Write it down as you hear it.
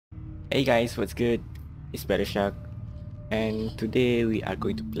Hey guys, what's good? It's Better Shark, and today we are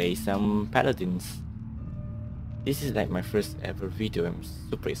going to play some Paladins. This is like my first ever video. I'm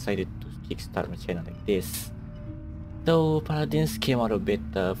super excited to kickstart my channel like this. So Paladins came out a bit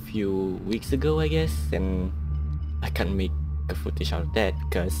a few weeks ago, I guess, and I can't make a footage out of that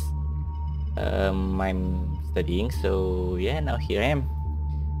because I'm studying. So yeah, now here I am.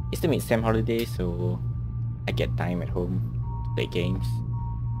 It's the mid-sem holiday, so I get time at home to play games.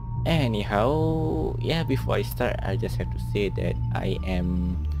 Anyhow, yeah, before I start, I just have to say that I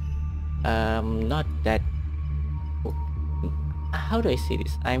am not that, how do I say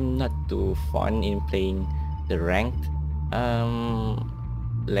this? I'm not too fond in playing the ranked the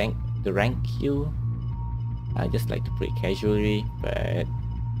rank queue. I just like to play casually, but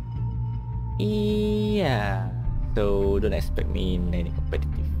yeah, so don't expect me in any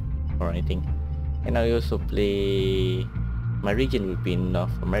competitive or anything. And I also play, my region would be in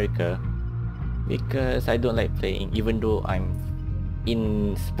North America because I don't like playing, even though I'm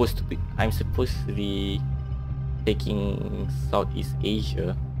supposed to be taking Southeast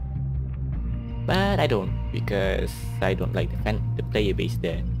Asia, but I don't, because I don't like the player base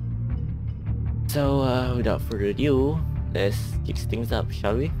there. So without further ado, let's kick things up,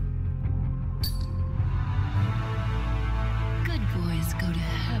 shall we? Good boys go to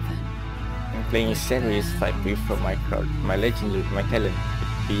heaven. I'm playing Seris. I prefer my crowd. My talent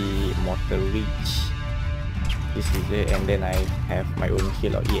would be Mortal Reach. This is it, and then I have my own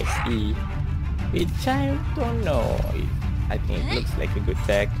heal or EXE, which I don't know. I think it looks like a good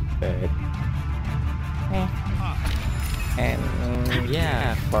deck, but and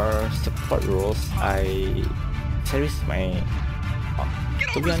yeah, for support roles, Seris is my.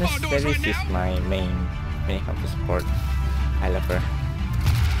 To be honest, Seris is my main when it comes to support. I love her.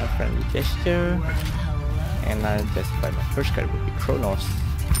 A friendly gesture, and I'll just buy my first card would be Kronos.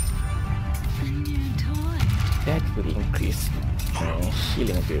 That will increase my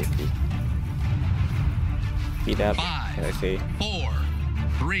healing ability. Speed up, as I say. 4,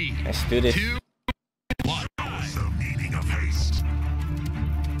 3, Let's do this. 2, 1.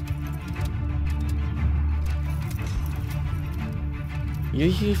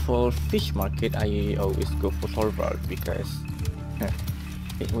 Usually for fish market, I always go for Thorvald because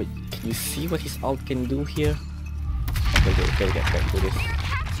wait, can you see what his ult can do here? Okay, gotta get back to this.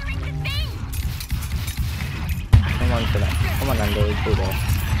 Come on, Nando, go there.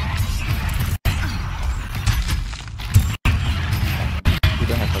 We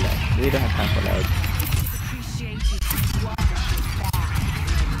don't have a lag. We don't have time for lag.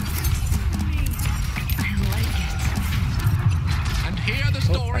 And here the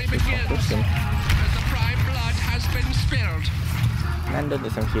story begins, as the prime blood has been spilled. Nando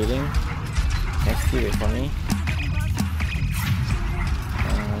does some healing. Next, wait for me.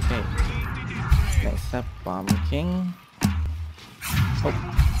 Okay. Next up, Bomb King. Oh,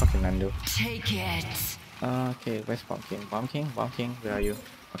 okay, Nando. Take it. Okay, where's Bomb King? Bomb King, where are you?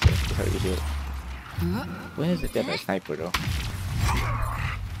 Okay, see how you heal. Where is the Deadeye Sniper though?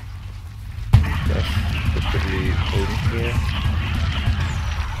 Just quickly aim here.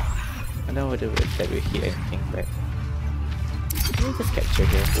 I don't know whether that will hit anything, but let me just capture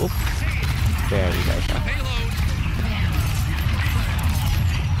here. Oops. There you guys are. Payload.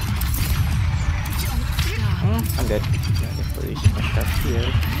 I'm dead. Yeah, just position my stuff here.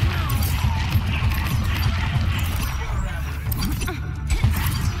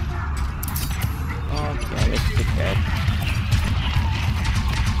 Okay, let's pick that.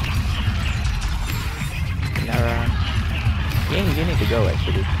 Nara. You need to go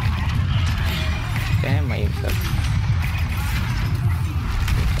actually. Damn, my aim sucks.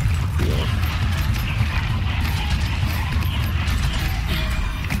 Heal.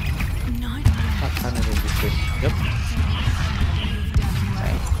 Yep.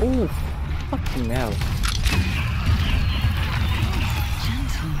 Oh, fucking hell.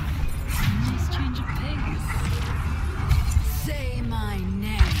 Gentle. Nice change of pace. Say my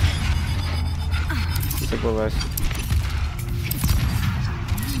name. He's above us.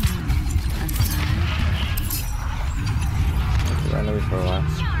 Let's run away for a while.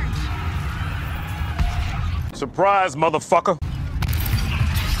 Surprise, motherfucker!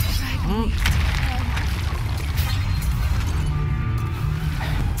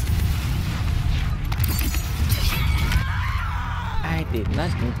 I did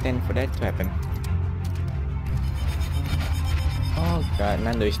not intend for that to happen. Oh god,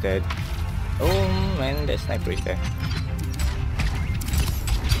 Nando is dead. Oh man, that sniper is there.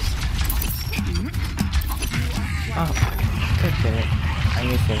 Oh, god damn it. I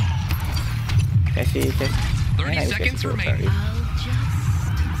missed him. Can I see it? 30 seconds remain. I'll just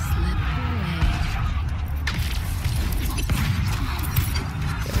slip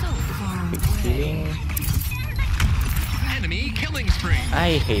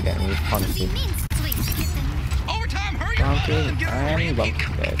I hate enemies, honestly. Overtime, hurry up Bumping and get over and here.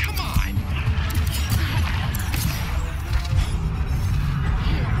 bumping dead. Come on.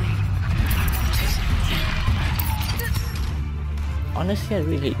 Honestly, I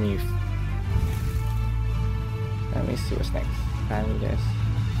really hate Newf. Let me see what's next. Family guess.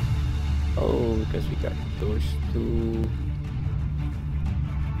 Oh, because we got those two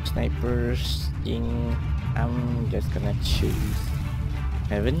snipers thing. I'm just gonna choose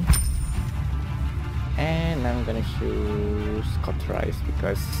Heaven. And I'm gonna choose Cauterize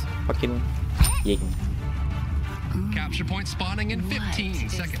because fucking Ying. Capture point spawning in 15 What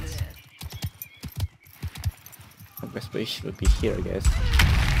is seconds. it? The best place would be here, I guess.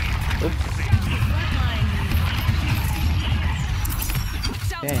 Oops.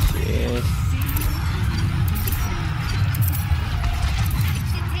 There she is.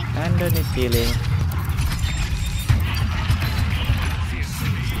 Landon is healing.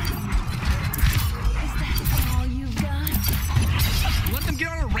 All you've got? Let them get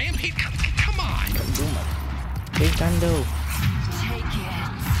on a rampage. Come on. Hey, Tando. Take it.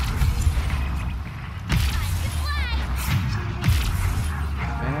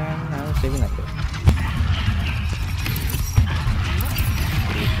 And I'm saving Nando.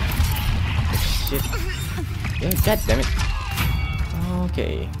 Oh, shit. Yeah, god damn it.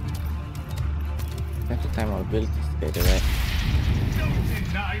 Okay. That's the time our abilities together, right?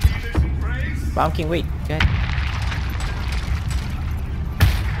 Pumpkin, wait. God.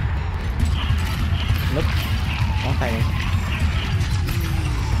 Nope. Wrong timing.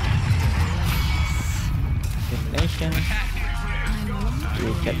 Destination.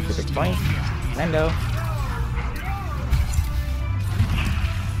 We capture the point. Nando.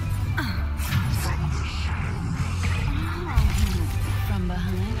 From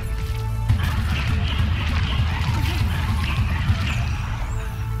behind.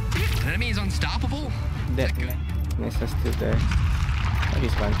 Enemy is unstoppable. That Nessa still there. Oh,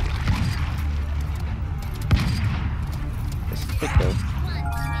 he's one. Let's pick though.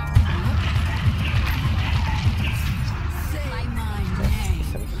 Say my Let's name. get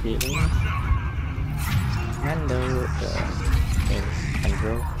some healing. Nando,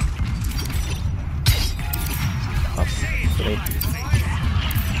 Andrew. Up, great.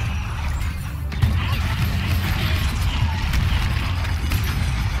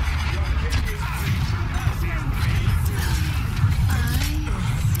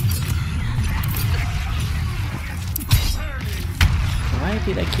 Why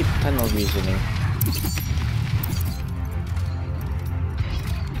did I keep tunnel visioning?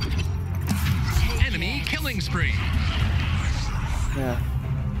 Enemy killing spree. Yeah.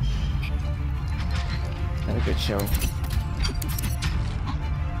 Not a good show.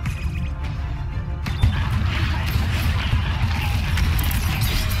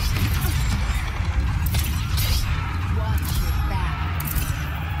 Watch your back.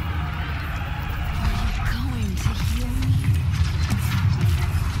 Are you going to heal me?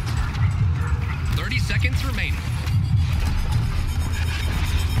 30 seconds remaining.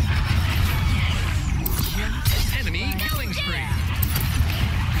 Enemy killing spree.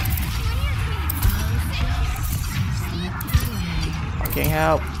 Okay,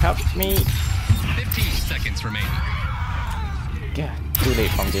 help me! 15 seconds remaining. Yeah, too late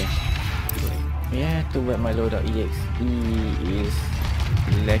pumpkin. Yeah, too bad my loadout.exe is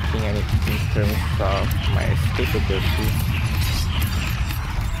lacking in terms of my escapability.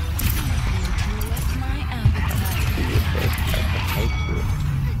 Whet my appetite.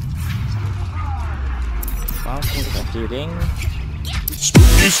 Pumpkin computing.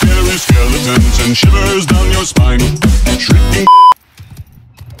 Spooky, scary skeletons and shivers down your spine. Shrieking.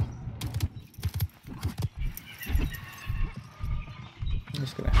 I'm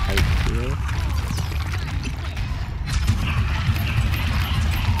just gonna hide here.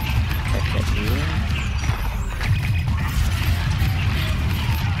 Hide that here.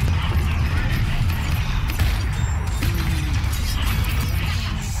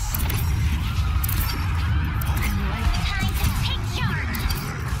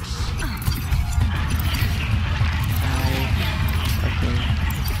 I fucking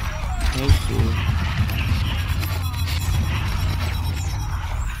hate you.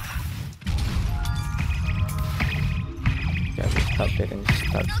 Stop that and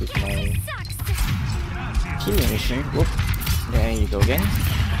start with my killing mission. Whoop. There you go again.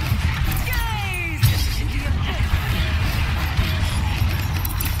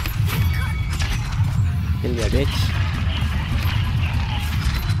 Kill ya, bitch.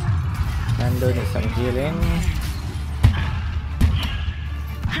 Nando needs some healing.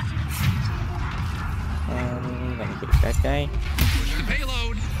 And let me hit that guy. Push the payload.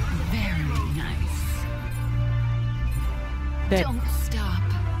 that Don't stop.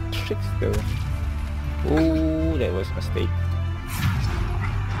 tricks though. Oh, that was a mistake.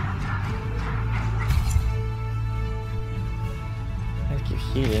 I keep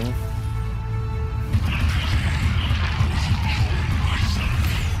healing.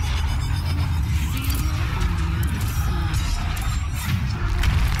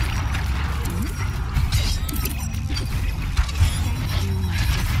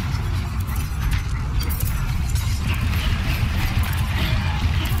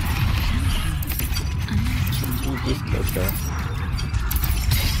 Closer.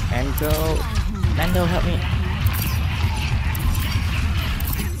 And go. Nando, help me.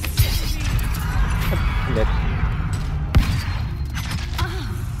 That.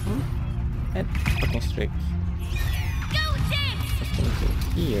 That fucking strict. Just gonna go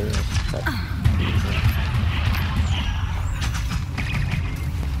here. Start here.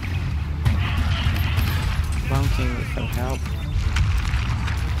 Bunking with some help.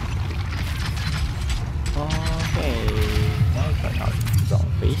 Okay, now I got out wrong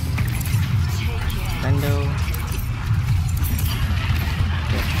face. Nando.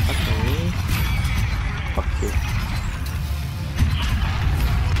 Yeah, fucking me. Fuck you.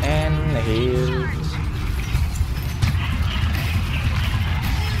 And heal.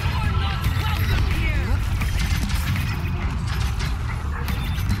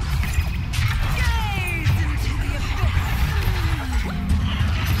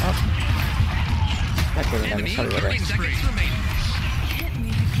 I'm sorry about that.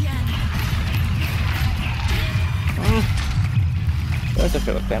 Does a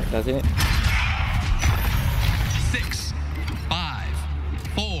feel attempt, doesn't it? 6, 5,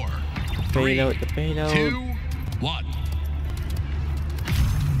 4, Payload, the payload. 2, 1.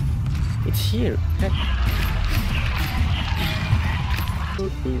 It's here. Heck.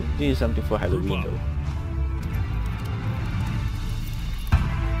 This is something for Halloween though.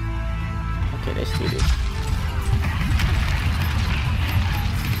 Okay, let's do this.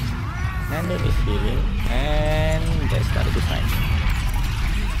 Nando is healing, and that's not a good sign.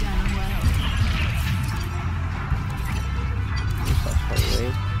 This one's far away.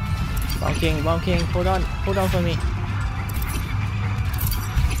 Bonking, hold on for me.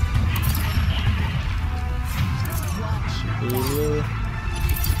 Heal you.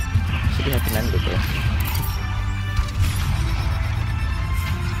 Should be happy Nando though.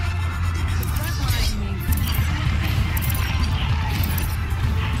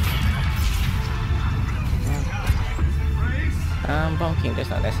 Bonking, that's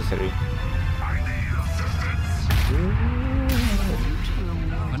not necessary.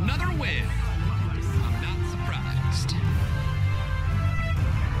 Another win. I'm not surprised.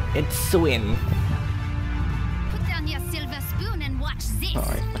 It's a win. Put down your silver spoon and watch this. Oh,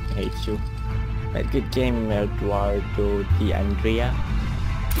 I fucking hate you. But good game, Eduardo Di Andrea.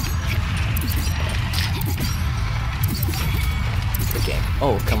 Good game.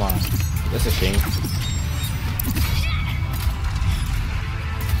 Oh, come on. That's a shame.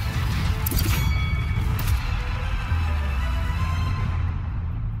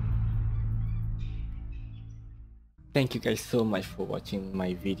 Thank you guys so much for watching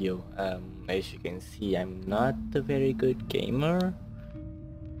my video. As you can see, I'm not a very good gamer,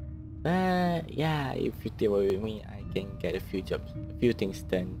 but yeah, if you stay with me, I can get a few things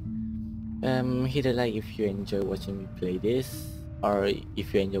done. Hit a like if you enjoy watching me play this, or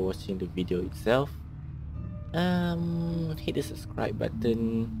if you enjoy watching the video itself. Hit the subscribe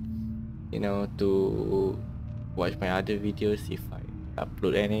button, you know, to watch my other videos if I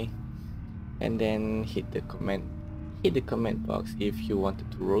upload any, and then hit the comment box if you wanted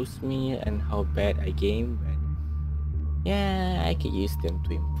to roast me and how bad I game, but yeah, I could use them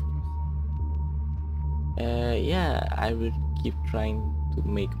to improve. Yeah, I will keep trying to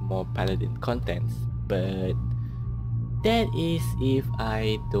make more Paladin contents, but that is if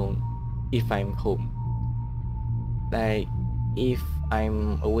I'm home. Like if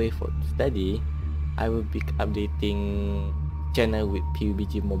I'm away for study, I will be updating channel with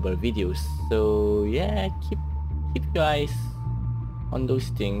PUBG mobile videos. So yeah, keep your eyes on those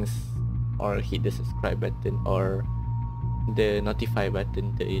things, or hit the subscribe button or the notify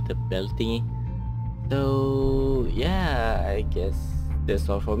button, the bell thingy. So yeah, I guess that's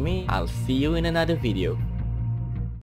all for me. I'll see you in another video.